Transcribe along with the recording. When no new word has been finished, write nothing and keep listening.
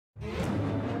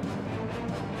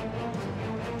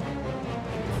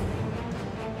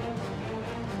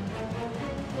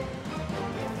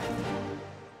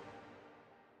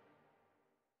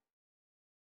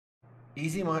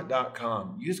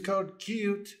EasyMont.com. Use code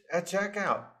CUTE at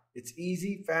checkout. It's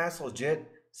easy, fast,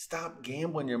 legit. Stop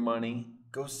gambling your money.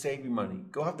 Go save your money.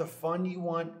 Go have the fun you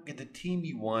want. Get the team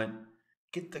you want.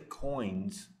 Get the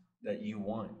coins that you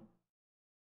want.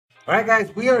 All right,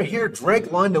 guys, we are here.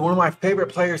 Drake London, one of my favorite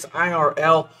players,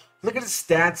 IRL. Look at his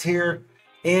stats here.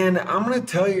 And I'm going to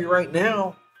tell you right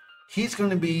now, he's going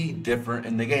to be different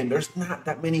in the game. There's not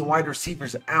that many wide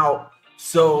receivers out.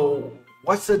 So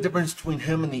what's the difference between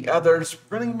him and the others?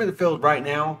 Running midfield right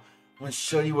now, I'm going to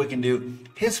show you what he can do.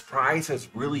 His price is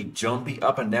really jumpy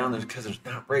up and down because there's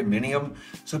not very many of them.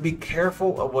 So be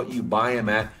careful of what you buy him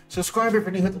at. Subscribe if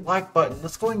you're new, hit the like button.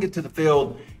 Let's go and get to the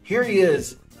field. Here he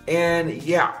is. And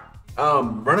yeah,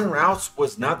 running routes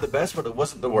was not the best, but it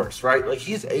wasn't the worst, right? Like,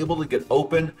 he's able to get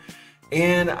open.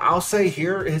 And I'll say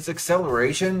here, his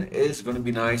acceleration is going to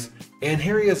be nice. And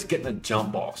here he is getting a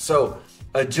jump ball. So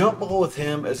a jump ball with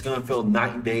him is going to feel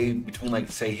night and day between,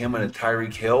 like, say, him and a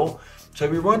Tyreek Hill. So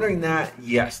if you're wondering that,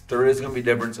 yes, there is going to be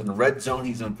a difference. In the red zone,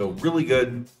 he's going to feel really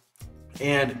good.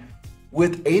 And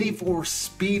with 84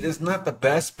 speed is not the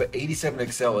best, but 87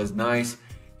 excel is nice.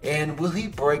 And will he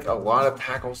break a lot of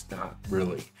tackles? Not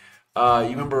really. You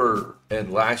remember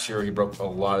last year he broke a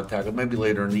lot of tackles. Maybe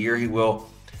later in the year he will.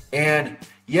 And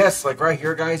yes, like right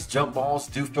here, guys, jump balls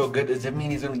do feel good. Does it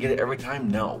mean he's going to get it every time?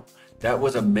 No. That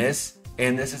was a miss,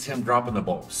 and this is him dropping the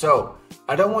ball. So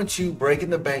I don't want you breaking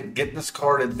the bank, getting this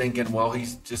card and thinking, well,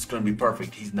 he's just going to be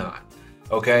perfect. He's not.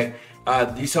 Okay?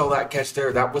 You saw that catch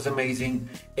there. That was amazing.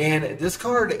 And this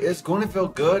card is going to feel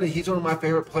good. He's one of my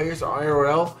favorite players,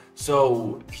 IRL.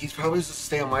 So he's probably just to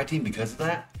stay on my team because of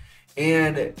that.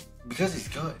 And because he's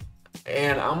good.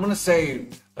 And I'm going to say,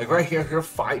 like right here, he'll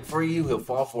fight for you. He'll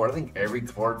fall for it. I think every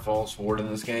card falls for it in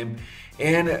this game.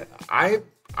 And I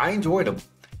enjoyed him.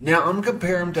 Now, I'm going to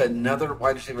compare him to another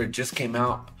wide receiver that just came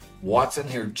out. Watson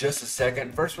here just a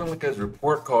second. First one, look at his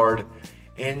report card.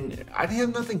 And I didn't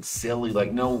have nothing silly,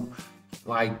 like no,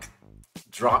 like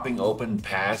dropping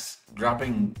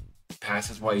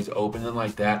passes while he's open and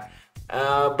like that.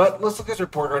 But let's look at his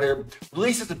report card here.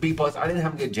 Release is a B+. I didn't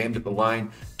have him get jammed at the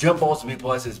line. Jump balls to B+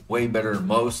 is way better than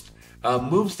most.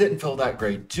 Moves didn't feel that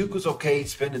great. Juke was okay.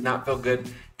 Spin did not feel good.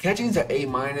 Catching's an A-.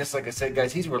 Like I said,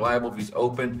 guys, he's reliable if he's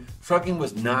open. Trucking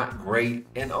was not great.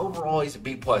 And overall, he's a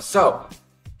B+. So,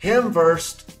 him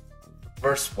versus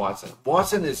Watson.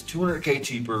 Watson is 200K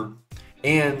cheaper,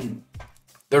 and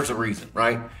there's a reason,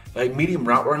 right? Like medium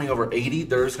route running over 80,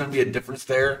 there's going to be a difference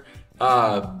there.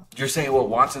 You're saying, well,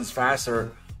 Watson's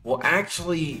faster. Well,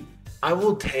 actually, I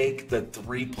will take the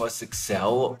 3+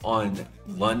 excel on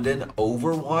London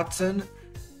over Watson.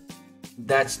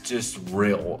 That's just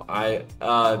real.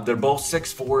 They're both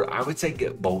 6'4". I would say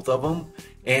get both of them,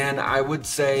 and I would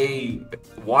say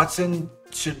Watson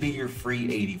should be your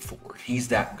free 84. He's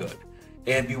that good.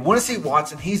 And if you want to see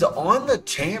Watson, he's on the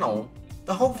channel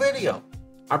the whole video.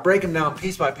 I break him down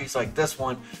piece by piece like this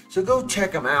one. So go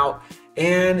check him out.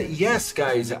 And yes,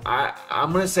 guys,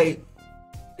 I'm going to say,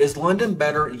 is London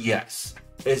better? Yes.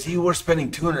 Is he worth spending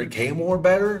 200K more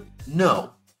better?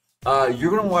 No.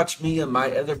 You're going to watch me and my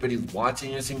other videos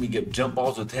watching. You're seeing me get jump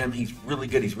balls with him. He's really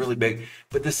good. He's really big.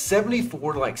 But the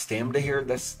 74 like stamina here,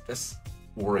 that's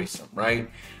worrisome, right?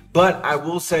 But I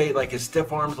will say, like, his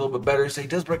stiff arm's a little bit better. So he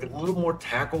does break a little more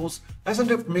tackles. That's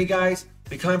something for me, guys.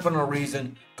 Be kind for no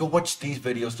reason. Go watch these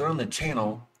videos. They're on the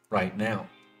channel right now.